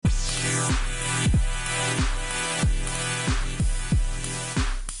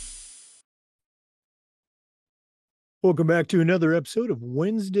Welcome back to another episode of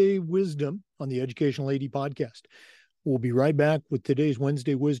Wednesday Wisdom on the Educational AD Podcast. We'll be right back with today's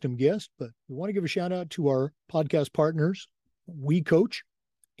Wednesday Wisdom guest, but we want to give a shout out to our podcast partners, We Coach,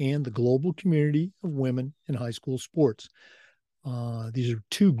 and the global community of women in high school sports. These are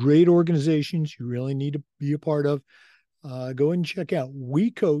two great organizations you really need to be a part of. Go ahead and check out We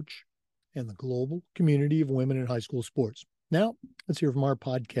Coach and the global community of women in high school sports. Now, let's hear from our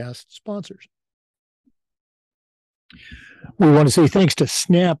podcast sponsors. We want to say thanks to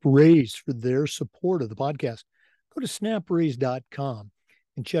SnapRaise for their support of the podcast. Go to snapraise.com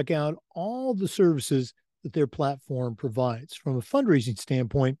and check out all the services that their platform provides. From a fundraising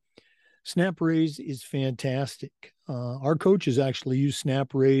standpoint, SnapRaise is fantastic. Our coaches actually use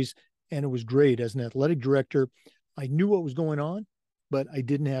SnapRaise, and it was great. As an athletic director, I knew what was going on, but I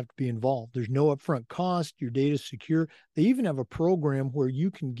didn't have to be involved. There's no upfront cost. Your data is secure. They even have a program where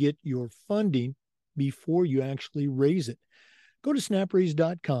you can get your funding before you actually raise it. Go to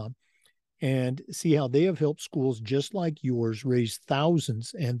snapraise.com and see how they have helped schools just like yours raise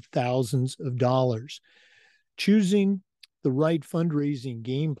thousands and thousands of dollars. Choosing the right fundraising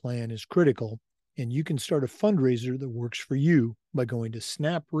game plan is critical, and you can start a fundraiser that works for you by going to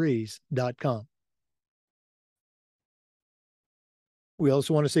snapraise.com. We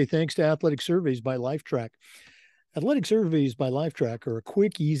also want to say thanks to Athletic Surveys by Lifetrack. Athletic Surveys by Lifetrack are a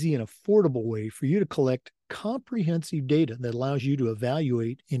quick, easy, and affordable way for you to collect comprehensive data that allows you to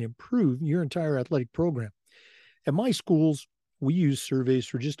evaluate and improve your entire athletic program. At my schools, we use surveys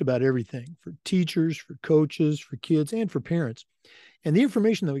for just about everything, for teachers, for coaches, for kids, and for parents. And the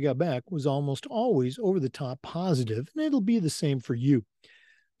information that we got back was almost always over the top positive, and it'll be the same for you.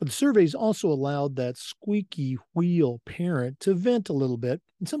 But the surveys also allowed that squeaky wheel parent to vent a little bit,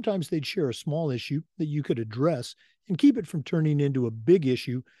 and sometimes they'd share a small issue that you could address and keep it from turning into a big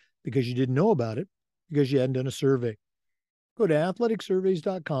issue because you didn't know about it, because you hadn't done a survey. Go to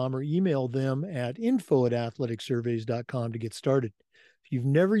athleticsurveys.com or email them at info@athleticsurveys.com to get started. If you've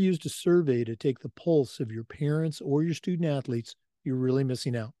never used a survey to take the pulse of your parents or your student athletes, you're really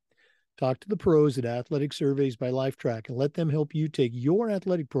missing out. Talk to the pros at Athletic Surveys by Lifetrack and let them help you take your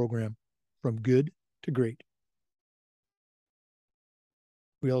athletic program from good to great.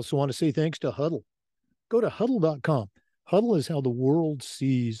 We also want to say thanks to Huddle. Go to huddle.com. Huddle is how the world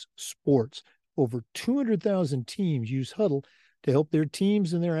sees sports. Over 200,000 teams use Huddle to help their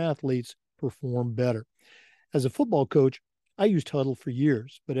teams and their athletes perform better. As a football coach, I used Huddle for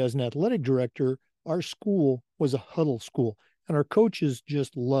years, but as an athletic director, our school was a Huddle school. And our coaches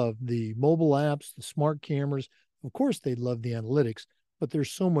just love the mobile apps, the smart cameras. Of course, they love the analytics, but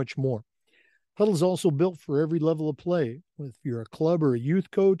there's so much more. Huddle is also built for every level of play. If you're a club or a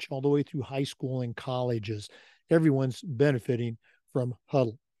youth coach, all the way through high school and colleges, everyone's benefiting from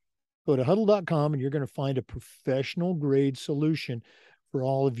Huddle. Go to huddle.com and you're going to find a professional grade solution for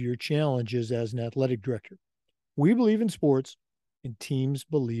all of your challenges as an athletic director. We believe in sports, and teams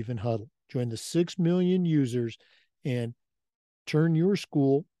believe in Huddle. Join the 6 million users and turn your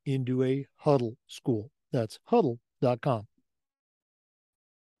school into a Huddle school. That's huddle.com.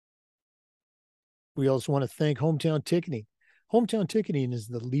 We also want to thank Hometown Ticketing. Hometown Ticketing is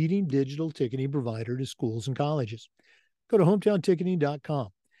the leading digital ticketing provider to schools and colleges. Go to hometownticketing.com.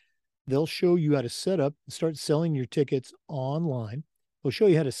 They'll show you how to set up and start selling your tickets online. They'll show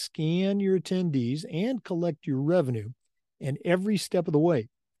you how to scan your attendees and collect your revenue. And every step of the way,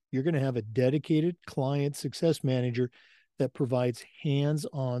 you're going to have a dedicated client success manager that provides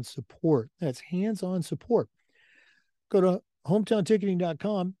hands-on support. That's hands-on support. Go to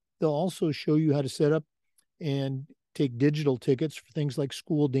hometownticketing.com. They'll also show you how to set up and take digital tickets for things like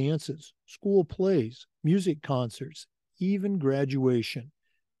school dances, school plays, music concerts, even graduation.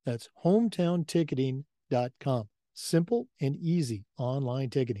 That's hometownticketing.com. Simple and easy online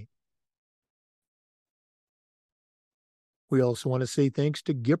ticketing. We also want to say thanks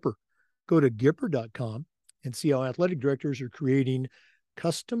to Gipper. Go to Gipper.com and see how athletic directors are creating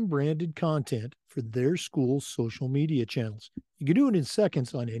custom branded content for their school's social media channels. You can do it in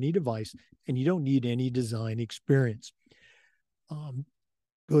seconds on any device, and you don't need any design experience.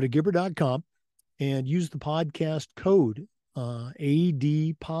 Go to Gipper.com and use the podcast code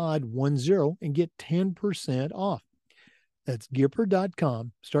ADPOD10 and get 10% off. That's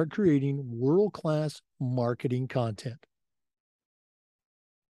Gipper.com. Start creating world-class marketing content.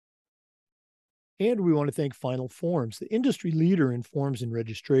 And we want to thank Final Forms, the industry leader in forms and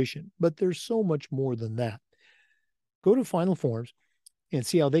registration. But there's so much more than that. Go to Final Forms and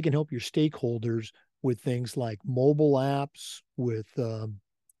see how they can help your stakeholders with things like mobile apps, with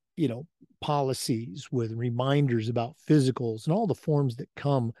policies, with reminders about physicals and all the forms that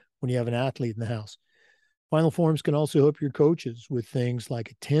come when you have an athlete in the house. Final Forms can also help your coaches with things like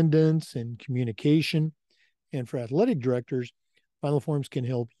attendance and communication. And for athletic directors, Final Forms can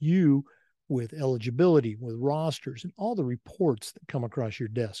help you with eligibility, with rosters, and all the reports that come across your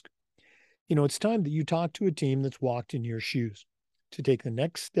desk. You know, it's time that you talk to a team that's walked in your shoes. To take the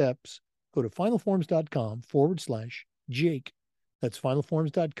next steps, go to finalforms.com/Jake. That's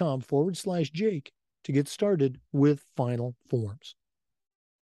finalforms.com/Jake to get started with Final Forms.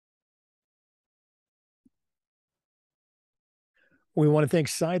 We want to thank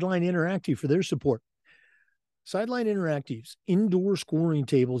Sideline Interactive for their support. Sideline Interactive's indoor scoring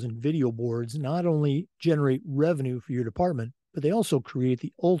tables and video boards not only generate revenue for your department, but they also create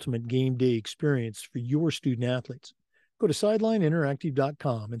the ultimate game day experience for your student athletes. Go to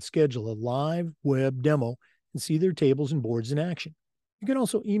sidelineinteractive.com and schedule a live web demo and see their tables and boards in action. You can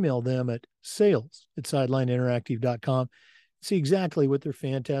also email them at sales@sidelineinteractive.com and see exactly what their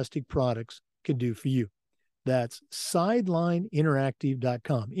fantastic products can do for you. That's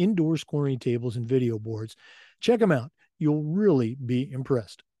sidelineinteractive.com, indoor scoring tables and video boards. Check them out. You'll really be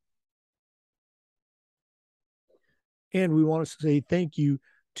impressed. And we want to say thank you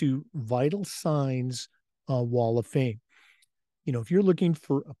to Vital Signs Wall of Fame. You know, if you're looking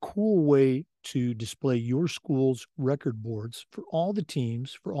for a cool way to display your school's record boards for all the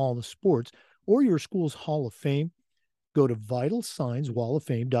teams, for all the sports, or your school's Hall of Fame, go to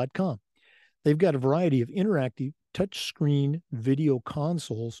vitalsignswalloffame.com. They've got a variety of interactive touchscreen video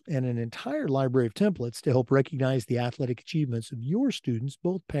consoles and an entire library of templates to help recognize the athletic achievements of your students,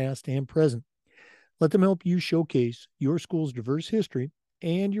 both past and present. Let them help you showcase your school's diverse history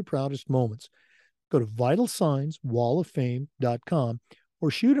and your proudest moments. Go to vitalsignswalloffame.com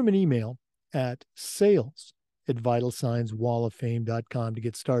or shoot them an email at sales@vitalsignswalloffame.com to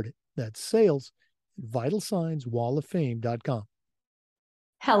get started. That's sales@vitalsignswalloffame.com.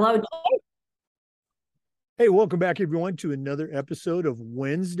 Hello. Hey, welcome back, everyone, to another episode of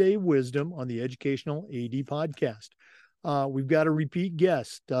Wednesday Wisdom on the Educational AD Podcast. We've got a repeat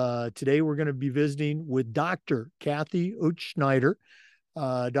guest. Today, we're going to be visiting with Dr. Kathy Utzschneider.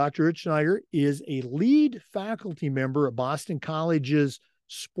 Dr. Utzschneider is a lead faculty member at Boston College's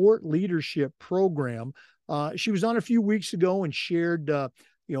Sport Leadership Program. She was on a few weeks ago and shared a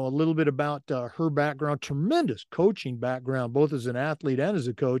little bit about her background, tremendous coaching background, both as an athlete and as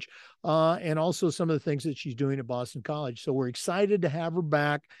a coach, and also some of the things that she's doing at Boston College. So we're excited to have her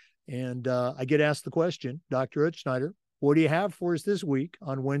back. And I get asked the question, Dr. Utzschneider, what do you have for us this week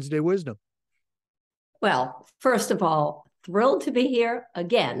on Wednesday Wisdom? Well, first of all, thrilled to be here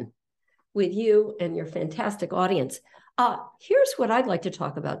again with you and your fantastic audience. Here's what I'd like to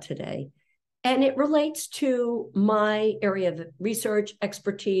talk about today. And it relates to my area of research,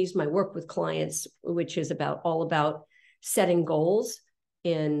 expertise, my work with clients, which is all about setting goals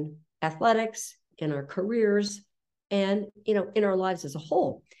in athletics, in our careers, and in our lives as a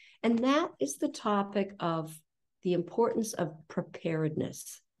whole. And that is the topic of the importance of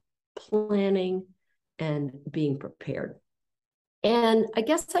preparedness, planning, and being prepared. And I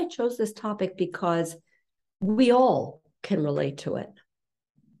guess I chose this topic because we all can relate to it.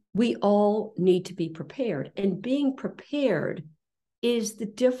 We all need to be prepared. And being prepared is the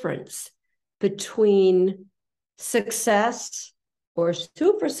difference between success or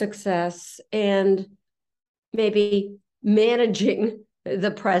super success and maybe managing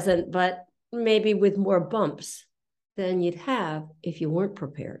the present, but maybe with more bumps than you'd have if you weren't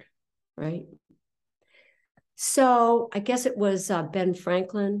prepared, right? So I guess it was Ben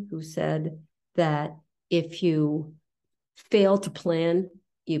Franklin who said that if you fail to plan,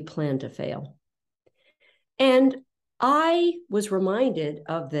 you plan to fail. And I was reminded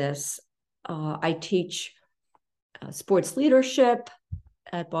of this. I teach sports leadership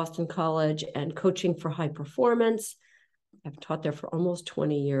at Boston College and coaching for high performance. I've taught there for almost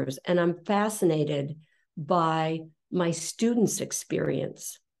 20 years, and I'm fascinated by my students'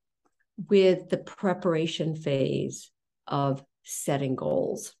 experience with the preparation phase of setting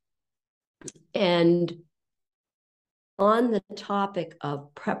goals. And on the topic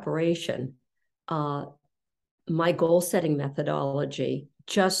of preparation, my goal-setting methodology,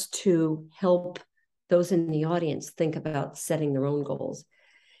 just to help those in the audience think about setting their own goals,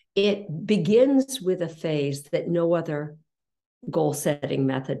 it begins with a phase that no other goal-setting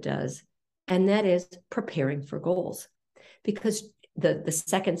method does, and that is preparing for goals. Because the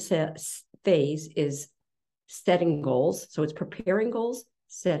second phase is setting goals. So it's preparing goals,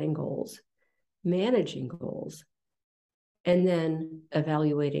 setting goals, managing goals, and then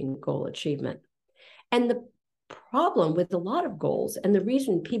evaluating goal achievement. And the problem with a lot of goals, and the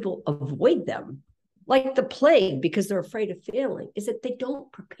reason people avoid them like the plague because they're afraid of failing, is that they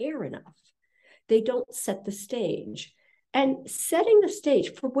don't prepare enough. They don't set the stage. And setting the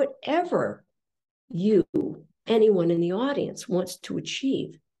stage for whatever anyone in the audience wants to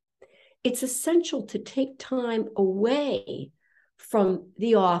achieve, it's essential to take time away from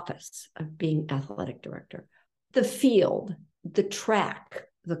the office of being athletic director, the field, the track,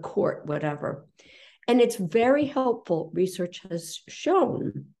 the court, whatever. And it's very helpful, research has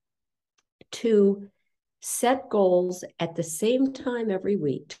shown, to set goals at the same time every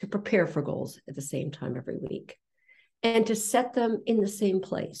week, to prepare for goals at the same time every week, and to set them in the same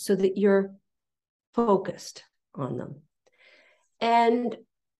place so that you're focused on them. And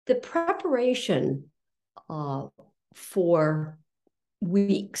the preparation for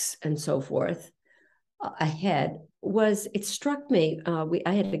weeks and so forth ahead was, it struck me,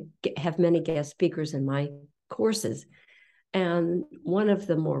 I had to have many guest speakers in my courses. And one of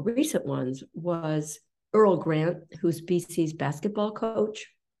the more recent ones was Earl Grant, who's BC's basketball coach.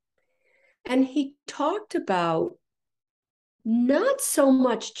 And he talked about not so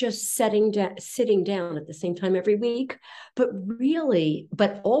much just sitting down at the same time every week,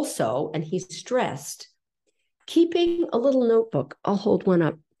 but also, and he stressed, keeping a little notebook, I'll hold one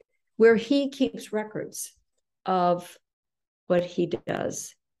up, where he keeps records of what he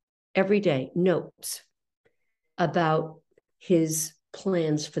does every day, notes about his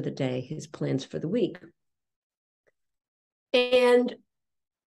plans for the day, his plans for the week. And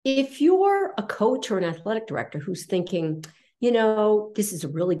if you're a coach or an athletic director who's thinking, this is a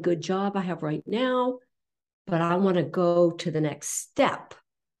really good job I have right now, but I want to go to the next step,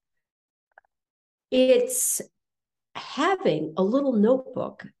 it's having a little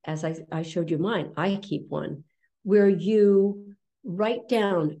notebook, as I showed you mine, I keep one, where you write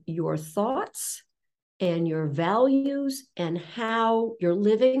down your thoughts and your values and how you're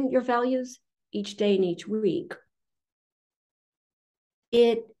living your values each day and each week.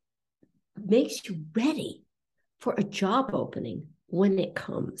 It makes you ready for a job opening when it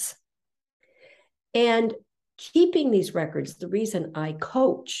comes. And keeping these records, the reason I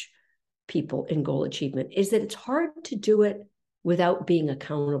coach people in goal achievement is that it's hard to do it without being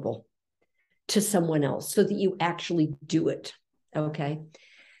accountable to someone else so that you actually do it, okay?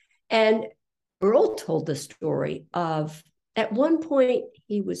 And Earl told the story of, at one point,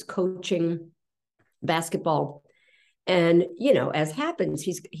 he was coaching basketball. And, as happens,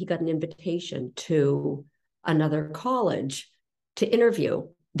 he got an invitation to another college to interview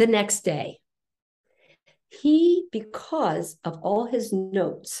the next day. He, because of all his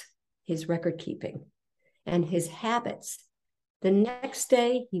notes, his record keeping, and his habits, the next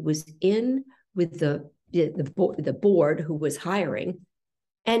day he was in with the board who was hiring,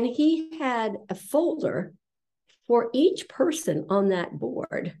 and he had a folder for each person on that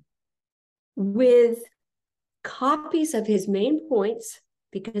board with copies of his main points,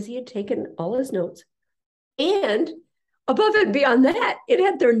 because he had taken all his notes. And above and beyond that, it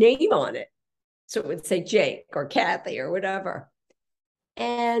had their name on it. So it would say Jake or Kathy or whatever.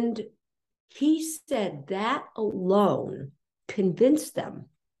 And he said that alone convinced them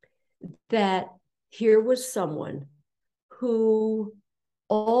that here was someone who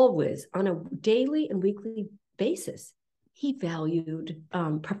always, on a daily and weekly basis, he valued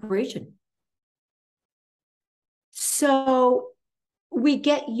preparation. So we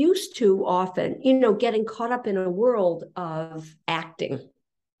get used to often, getting caught up in a world of acting.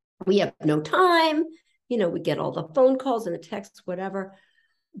 We have no time, we get all the phone calls and the texts, whatever.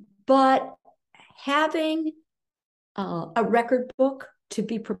 But having a record book to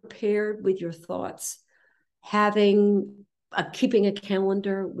be prepared with your thoughts, keeping a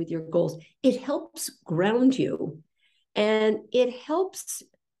calendar with your goals, it helps ground you, and it helps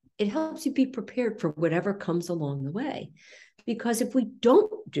you be prepared for whatever comes along the way. Because if we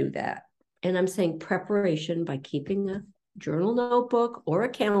don't do that, and I'm saying preparation by keeping a journal notebook or a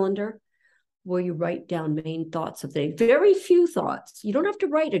calendar where you write down main thoughts of the day, very few thoughts. You don't have to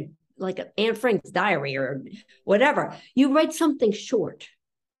write like an Anne Frank's diary or whatever. You write something short.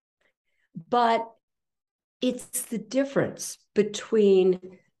 But it's the difference between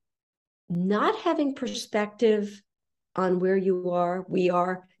not having perspective on where we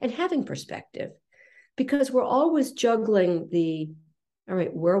are, and having perspective. Because we're always juggling all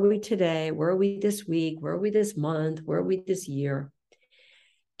right, where are we today? Where are we this week? Where are we this month? Where are we this year?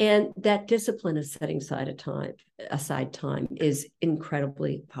 And that discipline of setting aside time is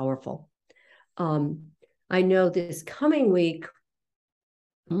incredibly powerful. I know this coming week,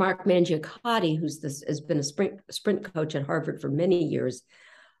 Mark Mangiacotti, has been a sprint coach at Harvard for many years,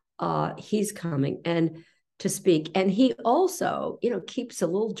 he's coming to speak. And he also, keeps a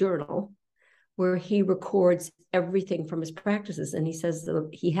little journal where he records everything from his practices. And he says that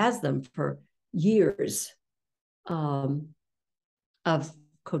he has them for years of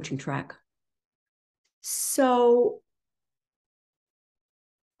coaching track. So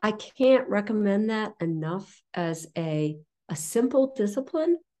I can't recommend that enough as a simple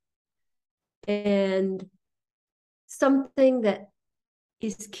discipline and something that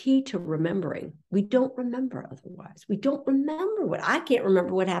is key to remembering. We don't remember otherwise. We don't remember I can't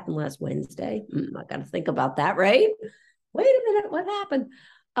remember what happened last Wednesday. I got to think about that, right? Wait a minute, what happened?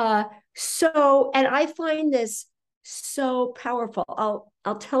 And I find this so powerful.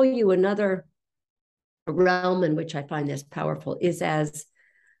 I'll tell you another realm in which I find this powerful is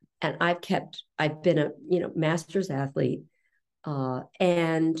and I've been a master's athlete,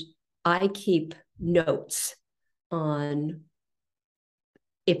 and I keep notes on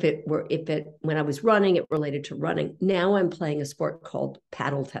when I was running, it related to running. Now I'm playing a sport called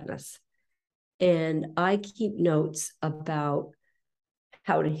paddle tennis. And I keep notes about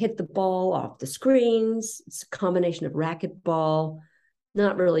how to hit the ball off the screens. It's a combination of racquetball,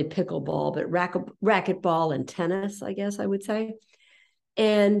 not really pickleball, but racquetball and tennis, I guess I would say.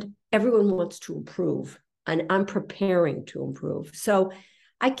 And everyone wants to improve, and I'm preparing to improve. So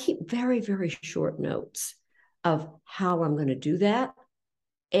I keep very, very short notes of how I'm going to do that.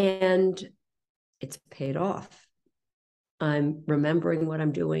 And it's paid off. I'm remembering what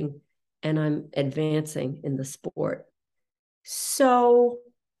I'm doing, and I'm advancing in the sport. So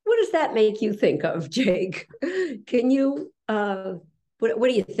what does that make you think of, Jake? Can you, what are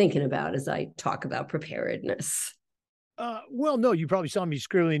you thinking about as I talk about preparedness? Well, no, you probably saw me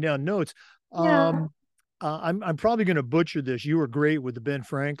scribbling down notes. Yeah. I'm probably going to butcher this. You were great with the Ben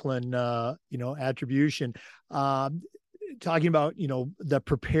Franklin, attribution. Talking about, the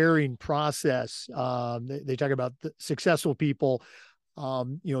preparing process. They talk about the successful people,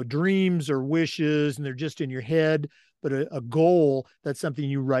 dreams or wishes, and they're just in your head, but a goal, that's something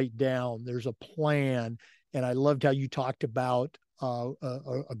you write down. There's a plan. And I loved how you talked about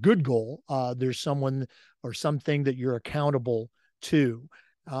a good goal. There's someone or something that you're accountable to.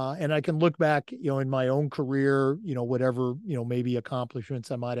 And I can look back, in my own career, whatever, maybe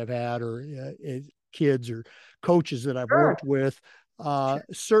accomplishments I might have had, or kids or coaches that I've worked with.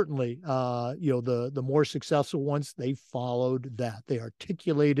 Certainly, the more successful ones, they followed that. They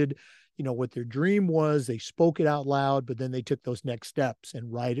articulated, what their dream was. They spoke it out loud, but then they took those next steps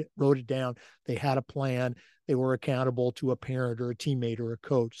and wrote it down. They had a plan. They were accountable to a parent or a teammate or a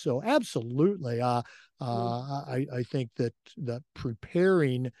coach. So absolutely, I think that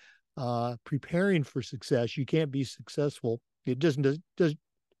preparing for success, you can't be successful. It just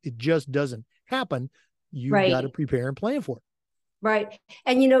doesn't happen. You've got to prepare and plan for it. Right.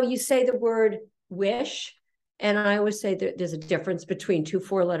 And, you say the word wish, and I always say that there's a difference between 2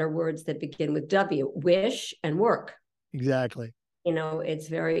 4-letter words that begin with W, wish and work. Exactly. It's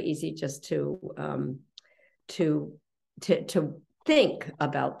very easy just to think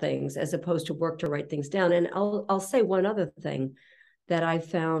about things as opposed to work to write things down. And I'll say one other thing that I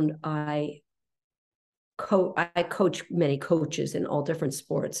found. I coach many coaches in all different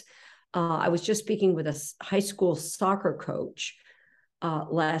sports. I was just speaking with a high school soccer coach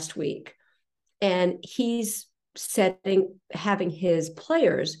last week, and he's having his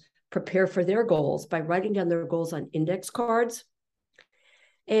players prepare for their goals by writing down their goals on index cards.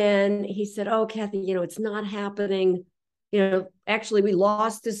 And he said, "Oh, Kathy, it's not happening. Actually, we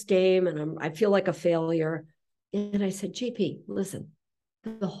lost this game, and I feel like a failure." And I said, "JP, listen,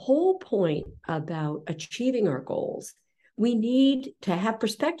 the whole point about achieving our goals, we need to have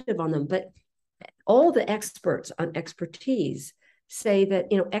perspective on them. But all the experts on expertise say that,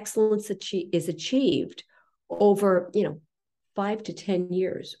 excellence is achieved over, 5 to 10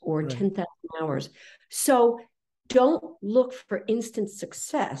 years or 10,000 hours. So don't look for instant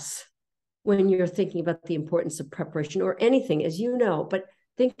success when you're thinking about the importance of preparation or anything, as you know, but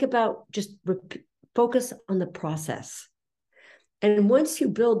think about just focus on the process. And once you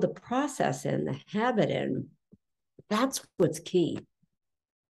build the process in, the habit in, that's what's key.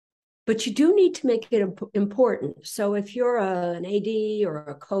 But you do need to make it important. So if you're an AD or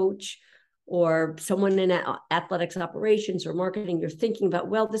a coach or someone in athletics operations or marketing, you're thinking about,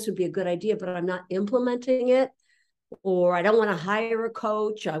 well, this would be a good idea, but I'm not implementing it, or I don't want to hire a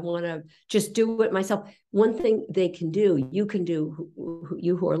coach. I want to just do it myself. One thing you can do,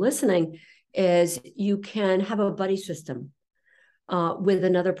 you who are listening, is you can have a buddy system with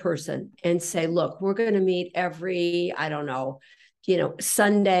another person and say, look, we're going to meet every, I don't know,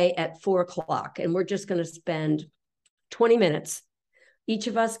 Sunday at 4:00, and we're just going to spend 20 minutes. Each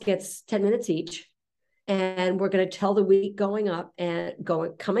of us gets 10 minutes each. And we're going to tell the week coming up, and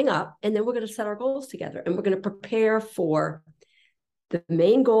then we're going to set our goals together, and we're going to prepare for the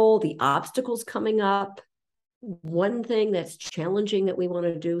main goal, the obstacles coming up, one thing that's challenging that we want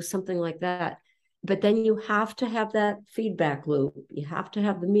to do, something like that. But then you have to have that feedback loop. You have to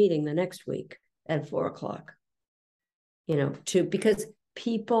have the meeting the next week at 4:00, because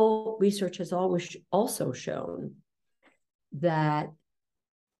research has always also shown that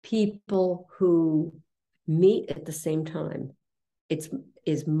people who meet at the same time, it's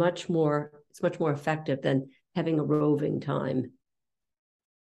much more effective than having a roving time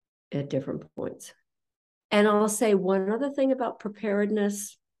at different points. And I'll say one other thing about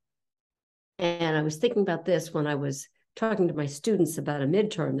preparedness. And I was thinking about this when I was talking to my students about a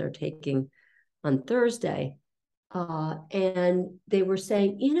midterm they're taking on Thursday. And they were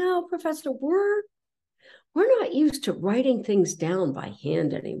saying, Professor, we're not used to writing things down by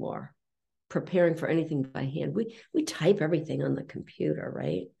hand anymore, preparing for anything by hand. We type everything on the computer,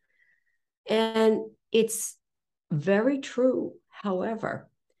 right? And it's very true, however,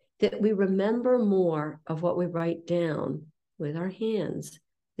 that we remember more of what we write down with our hands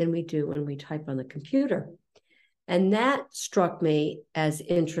than we do when we type on the computer. And that struck me as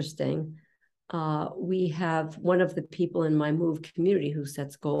interesting. We have one of the people in my MOVE community who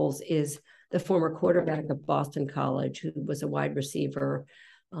sets goals is the former quarterback of Boston College, who was a wide receiver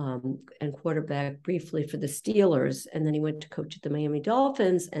and quarterback briefly for the Steelers. And then he went to coach at the Miami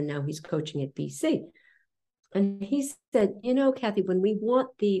Dolphins, and now he's coaching at BC. And he said, Kathy, when we want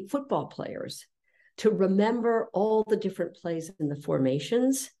the football players to remember all the different plays in the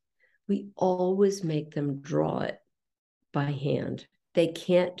formations, we always make them draw it by hand. They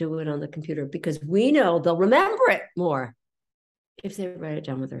can't do it on the computer because we know they'll remember it more if they write it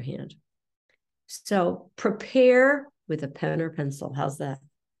down with their hand. So prepare with a pen or pencil. How's that?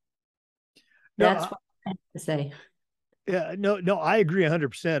 That's what I have to say. Yeah, no, I agree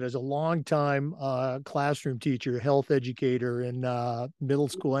 100%. As a longtime classroom teacher, health educator in middle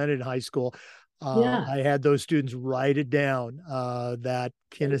school and in high school, I had those students write it down, that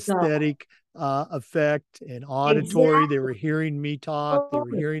kinesthetic effect and auditory. Exactly. They were hearing me talk. They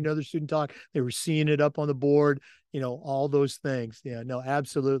were hearing another student talk. They were seeing it up on the board, all those things. Yeah, no,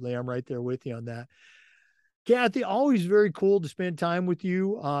 absolutely. I'm right there with you on that. Kathy, always very cool to spend time with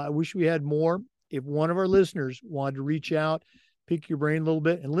you. I wish we had more. If one of our listeners wanted to reach out, pick your brain a little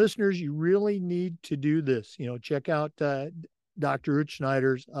bit, and listeners, you really need to do this. Check out Dr.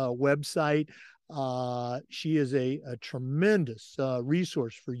 Utzschneider's website. She is a tremendous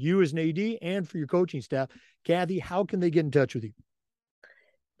resource for you as an AD and for your coaching staff. Kathy, how can they get in touch with you?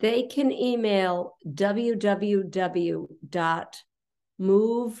 They can email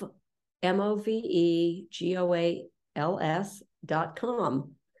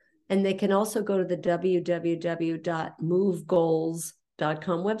www.movegoals.com. And they can also go to the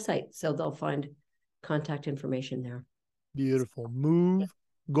www.movegoals.com website. So they'll find contact information there. Beautiful.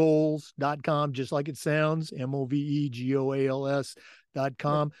 Movegoals.com, just like it sounds,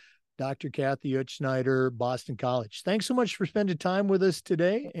 movegoals.com. Dr. Kathy Utzschneider, Boston College. Thanks so much for spending time with us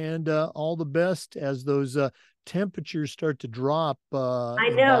today, and all the best as those temperatures start to drop. I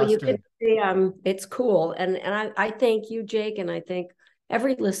know, you can see it's cool. And I thank you, Jake, and I thank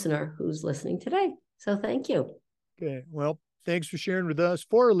every listener who's listening today. So thank you. Okay. Well, thanks for sharing with us.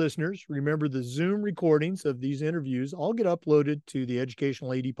 For our listeners, remember the Zoom recordings of these interviews all get uploaded to the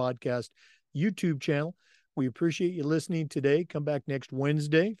Educational AD Podcast YouTube channel. We appreciate you listening today. Come back next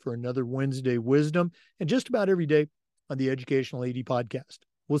Wednesday for another Wednesday Wisdom, and just about every day on the Educational AD Podcast.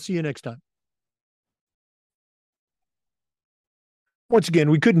 We'll see you next time. Once again,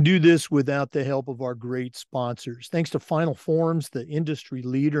 we couldn't do this without the help of our great sponsors. Thanks to Final Forms, the industry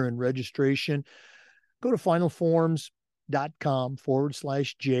leader in registration. Go to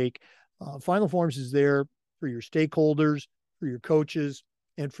finalforms.com/Jake. Final Forms is there for your stakeholders, for your coaches,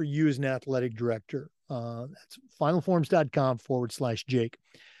 and for you as an athletic director. That's finalforms.com/Jake.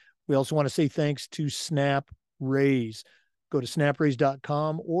 We also want to say thanks to SnapRaise. Go to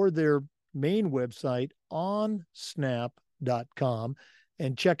snapraise.com or their main website on snap.com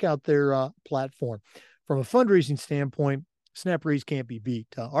and check out their platform. From a fundraising standpoint, SnapRaise can't be beat.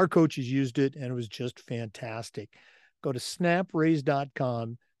 Our coaches used it and it was just fantastic. Go to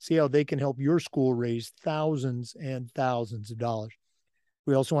snapraise.com, see how they can help your school raise thousands and thousands of dollars.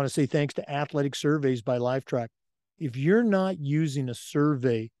 We also want to say thanks to Athletic Surveys by Lifetrack. If you're not using a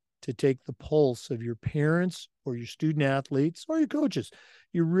survey to take the pulse of your parents or your student athletes or your coaches,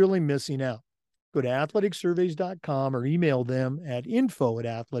 you're really missing out. Go to athleticsurveys.com or email them at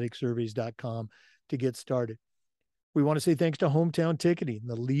info@athleticsurveys.com to get started. We want to say thanks to Hometown Ticketing,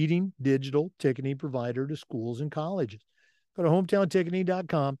 the leading digital ticketing provider to schools and colleges. Go to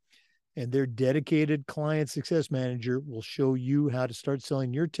hometownticketing.com. and their dedicated client success manager will show you how to start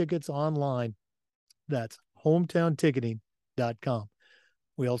selling your tickets online. That's hometownticketing.com.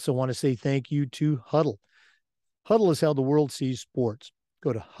 We also want to say thank you to Huddle. Huddle is how the world sees sports.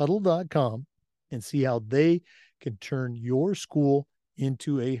 Go to huddle.com and see how they can turn your school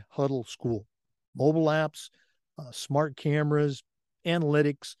into a Huddle school. Mobile apps, smart cameras,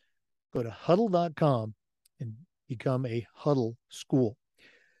 analytics. Go to huddle.com and become a Huddle school.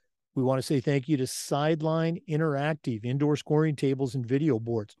 We want to say thank you to Sideline Interactive, indoor scoring tables and video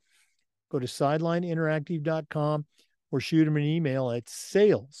boards. Go to sidelineinteractive.com or shoot them an email at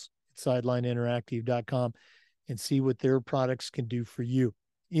sales@sidelineinteractive.com and see what their products can do for you.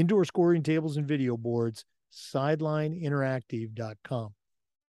 Indoor scoring tables and video boards, sidelineinteractive.com.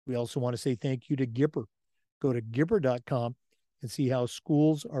 We also want to say thank you to Gipper. Go to Gipper.com and see how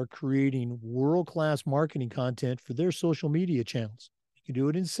schools are creating world-class marketing content for their social media channels. You can do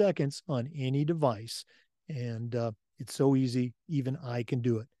it in seconds on any device, and it's so easy, even I can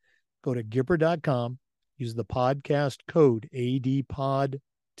do it. Go to Gipper.com, use the podcast code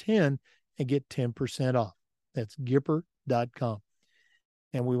ADPOD10 and get 10% off. That's Gipper.com.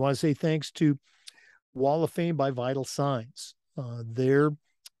 And we want to say thanks to Wall of Fame by Vital Signs. Their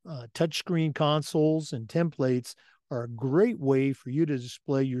touchscreen consoles and templates are a great way for you to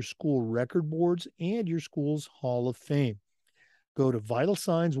display your school record boards and your school's Hall of Fame. Go to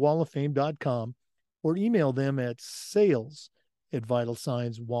vitalsignswalloffame.com or email them at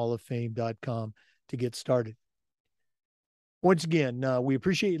sales@vitalsignswalloffame.com to get started. Once again, we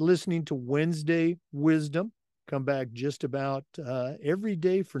appreciate you listening to Wednesday Wisdom. Come back just about every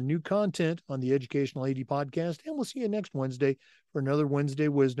day for new content on the Educational AD Podcast, and we'll see you next Wednesday for another Wednesday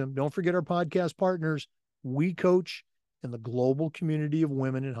Wisdom. Don't forget our podcast partners, We Coach, and the global community of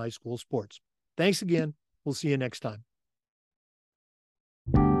women in high school sports. Thanks again. We'll see you next time.